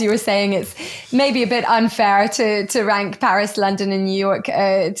as you were saying, it's maybe a bit unfair to rank Paris, London, and New York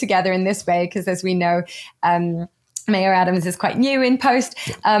together in this way, because as we know, Mayor Adams is quite new in post.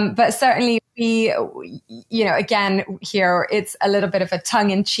 But certainly again, here it's a little bit of a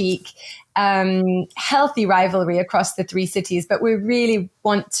tongue-in-cheek, healthy rivalry across the three cities. But we really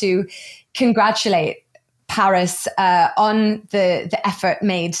want to congratulate Paris on the effort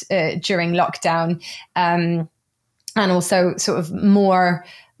made during lockdown, and also sort of more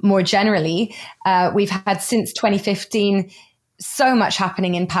generally, we've had since 2015 so much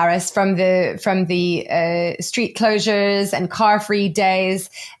happening in Paris, from the street closures and car-free days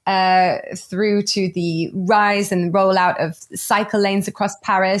through to the rise and rollout of cycle lanes across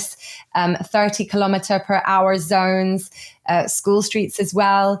Paris, 30 kilometer per hour zones, school streets as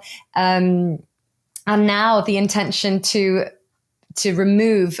well. And now the intention to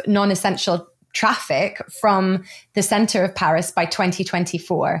remove non-essential traffic from the center of Paris by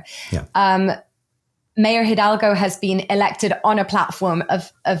 2024. Yeah. Mayor Hidalgo has been elected on a platform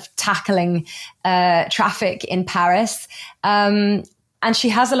of tackling traffic in Paris. And she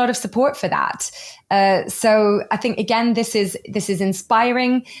has a lot of support for that. So I think, again, this is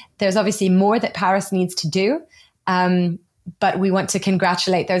inspiring. There's obviously more that Paris needs to do. But we want to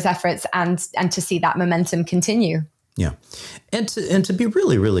congratulate those efforts and to see that momentum continue. Yeah. And to be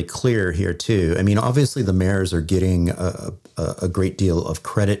really, really clear here, too, I mean, obviously the mayors are getting a great deal of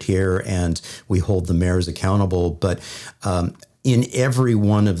credit here, and we hold the mayors accountable. But in every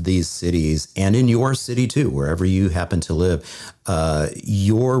one of these cities, and in your city, too, wherever you happen to live,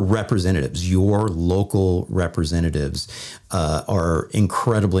 your representatives, your local representatives are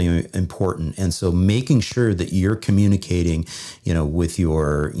incredibly important. And so making sure that you're communicating, with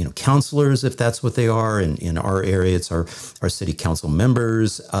your, counselors, if that's what they are. In our area, it's our city council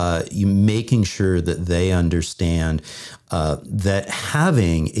members, you making sure that they understand that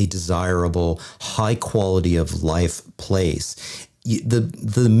having a desirable, high quality of life place,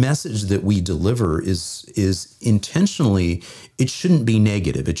 the message that we deliver is intentionally, it shouldn't be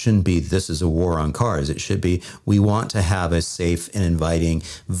negative. It shouldn't be, this is a war on cars. It should be, we want to have a safe and inviting,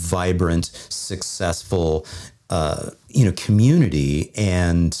 vibrant, successful, community,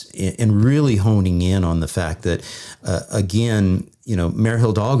 and really honing in on the fact that, again, Mayor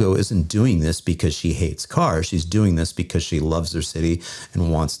Hidalgo isn't doing this because she hates cars. She's doing this because she loves her city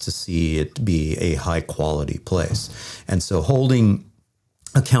and wants to see it be a high quality place. And so holding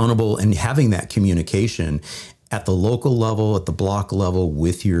accountable and having that communication at the local level, at the block level,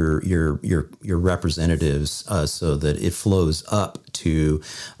 with your representatives, so that it flows up to,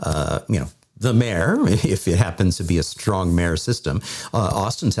 the mayor, if it happens to be a strong mayor system.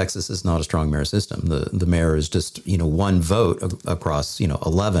 Austin, Texas is not a strong mayor system. The mayor is just, one vote across,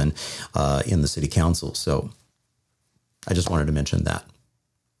 11 in the city council. So I just wanted to mention that.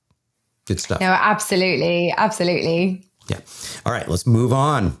 Good stuff. No, absolutely. Absolutely. Yeah. All right, let's move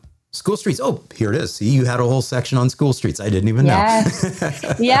on. School streets. Oh, here it is. See, you had a whole section on school streets. I didn't even know.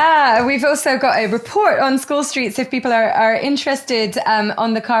 Yeah, we've also got a report on school streets if people are interested,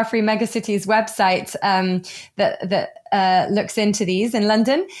 on the Car-Free Megacities website, that looks into these in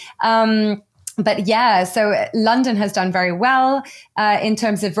London. But yeah, so London has done very well in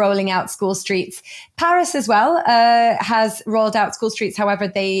terms of rolling out school streets. Paris as well has rolled out school streets. However,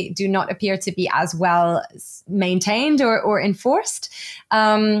 they do not appear to be as well maintained or enforced.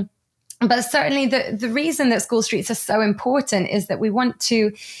 But certainly the reason that school streets are so important is that we want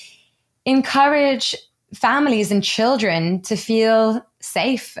to encourage families and children to feel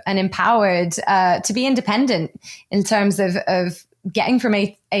safe and empowered, to be independent in terms of getting from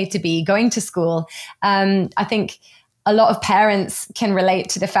A to B, going to school. I think a lot of parents can relate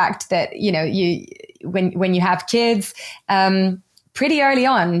to the fact that, you know, when you have kids, pretty early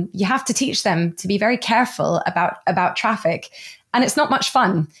on, you have to teach them to be very careful about traffic. And it's not much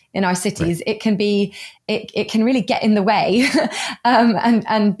fun in our cities. Right. It can really get in the way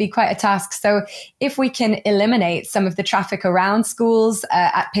and be quite a task. So if we can eliminate some of the traffic around schools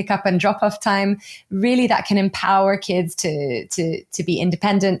at pickup and drop off time, really that can empower kids to be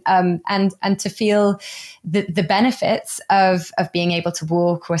independent and to feel the benefits of being able to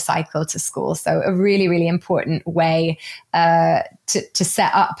walk or cycle to school. So a really, really important way to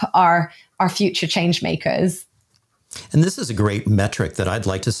set up our future change makers. And this is a great metric that I'd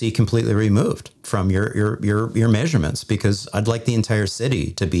like to see completely removed from your measurements, because I'd like the entire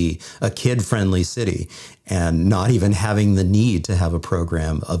city to be a kid-friendly city and not even having the need to have a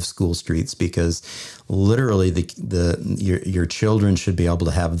program of school streets, because literally your children should be able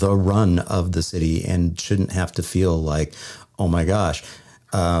to have the run of the city and shouldn't have to feel like, oh my gosh,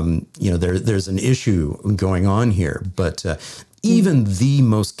 there's an issue going on here. But even the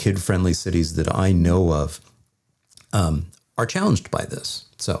most kid-friendly cities that I know of are challenged by this.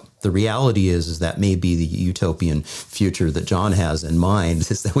 So the reality is that maybe the utopian future that John has in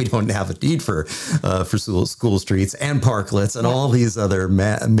mind is that we don't have a need for school streets and parklets and all these other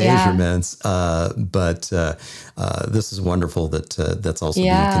measurements. But this is wonderful that that's also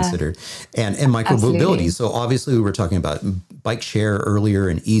being considered. And micromobility. So obviously we were talking about bike share earlier,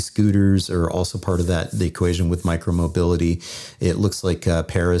 and e-scooters are also part of the equation with micromobility. It looks like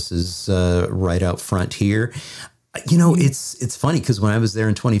Paris is right out front here. You know, it's funny because when I was there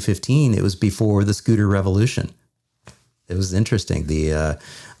in 2015, it was before the scooter revolution. It was interesting.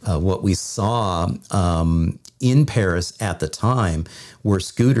 What we saw in Paris at the time were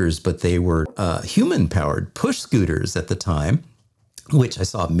scooters, but they were human-powered push scooters at the time, which I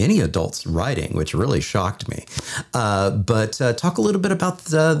saw many adults riding, which really shocked me. But talk a little bit about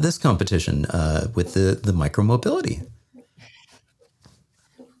this competition with the micromobility.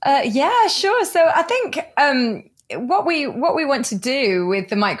 Yeah, sure. So I think what we want to do with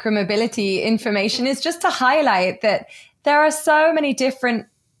the micromobility information is just to highlight that there are so many different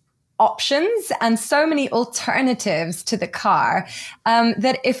options and so many alternatives to the car,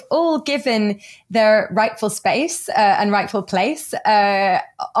 that if all given their rightful space and rightful place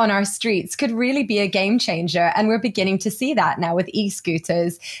on our streets, could really be a game changer. And we're beginning to see that now with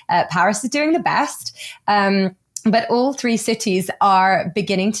e-scooters. Paris is doing the best. But all three cities are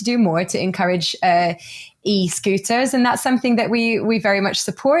beginning to do more to encourage e-scooters. And that's something that we very much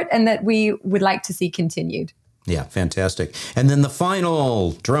support and that we would like to see continued. Yeah, fantastic. And then the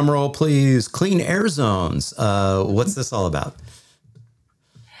final, drum roll, please, clean air zones. What's this all about?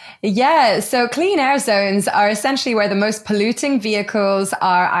 Yeah, so clean air zones are essentially where the most polluting vehicles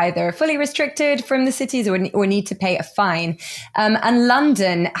are either fully restricted from the cities or need to pay a fine. And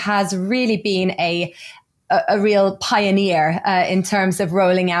London has really been a real pioneer in terms of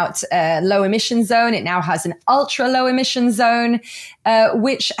rolling out a low emission zone. It now has an ultra low emission zone,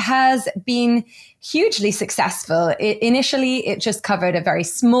 which has been hugely successful. Initially, it just covered a very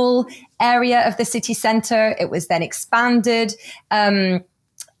small area of the city centre. It was then expanded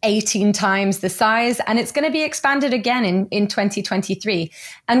 18 times the size, and it's going to be expanded again in 2023.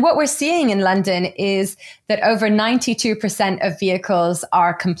 And what we're seeing in London is that over 92% of vehicles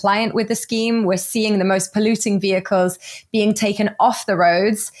are compliant with the scheme. We're seeing the most polluting vehicles being taken off the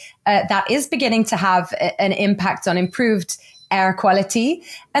roads. That is beginning to have an impact on improved air quality.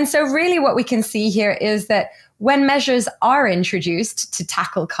 And so really what we can see here is that when measures are introduced to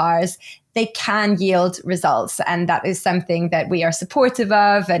tackle cars, they can yield results. And that is something that we are supportive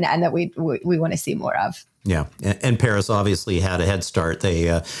of and that we want to see more of. Yeah. And Paris obviously had a head start.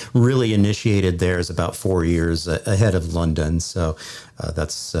 They really initiated theirs about 4 years ahead of London. So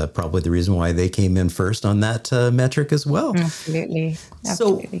that's probably the reason why they came in first on that metric as well. Absolutely.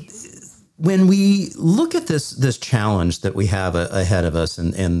 Absolutely. So when we look at this challenge that we have ahead of us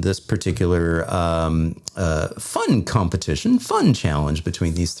and this particular fun challenge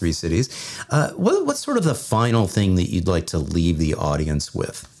between these three cities, what's sort of the final thing that you'd like to leave the audience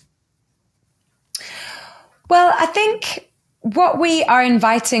with? Well, I think What we are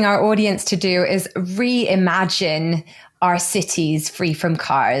inviting our audience to do is reimagine our cities free from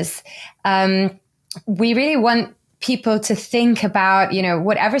cars. We really want people to think about,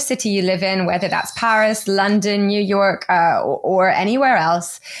 whatever city you live in, whether that's Paris, London, New York, or anywhere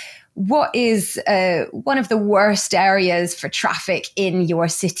else. What is one of the worst areas for traffic in your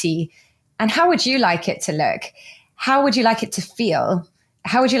city? And how would you like it to look? How would you like it to feel?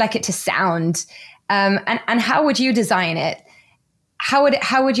 How would you like it to sound? And how would you design it?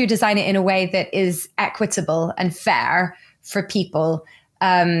 How would you design it in a way that is equitable and fair for people,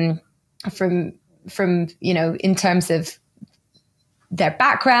 from in terms of their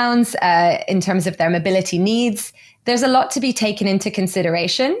backgrounds, in terms of their mobility needs? There's a lot to be taken into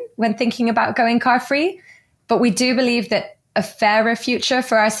consideration when thinking about going car-free, but we do believe that a fairer future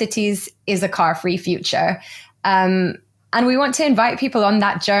for our cities is a car-free future. And we want to invite people on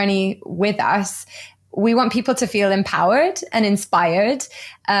that journey with us. We want people to feel empowered and inspired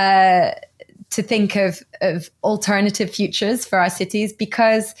to think of alternative futures for our cities,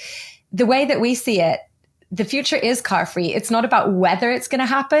 because the way that we see it, the future is car-free. It's not about whether it's going to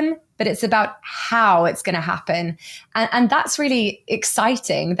happen, but it's about how it's going to happen. And that's really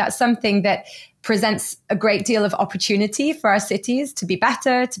exciting. That's something that presents a great deal of opportunity for our cities to be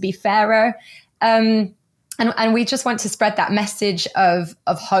better, to be fairer. And we just want to spread that message of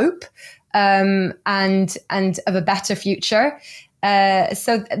hope, and of a better future.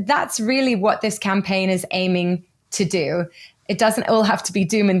 So that's really what this campaign is aiming to do. It doesn't all have to be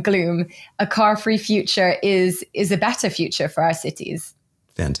doom and gloom. A car-free future is a better future for our cities.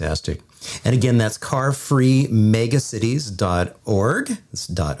 Fantastic. And again, that's carfreemegacities.org.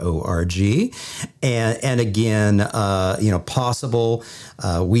 It's .org. And again, possible,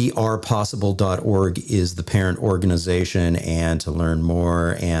 wearepossible.org is the parent organization. And to learn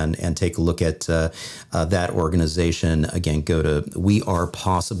more and take a look at that organization, again, go to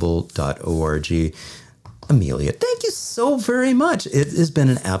wearepossible.org. Emilia, thank you so very much. It has been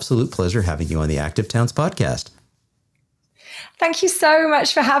an absolute pleasure having you on the Active Towns podcast. Thank you so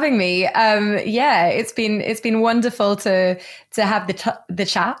much for having me. It's been wonderful to have the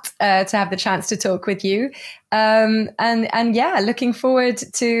chat, to have the chance to talk with you, looking forward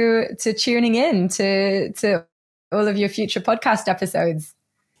to tuning in to all of your future podcast episodes.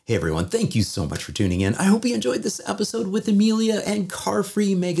 Hey everyone, thank you so much for tuning in. I hope you enjoyed this episode with Emilia and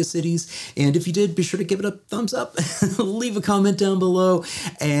Car-Free Megacities. And if you did, be sure to give it a thumbs up, leave a comment down below,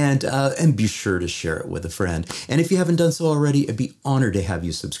 and be sure to share it with a friend. And if you haven't done so already, I'd be honored to have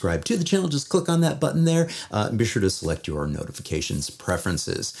you subscribe to the channel. Just click on that button there, and be sure to select your notifications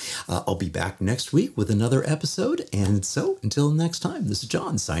preferences. I'll be back next week with another episode. And so until next time, this is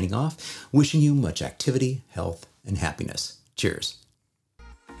John signing off, wishing you much activity, health, and happiness. Cheers.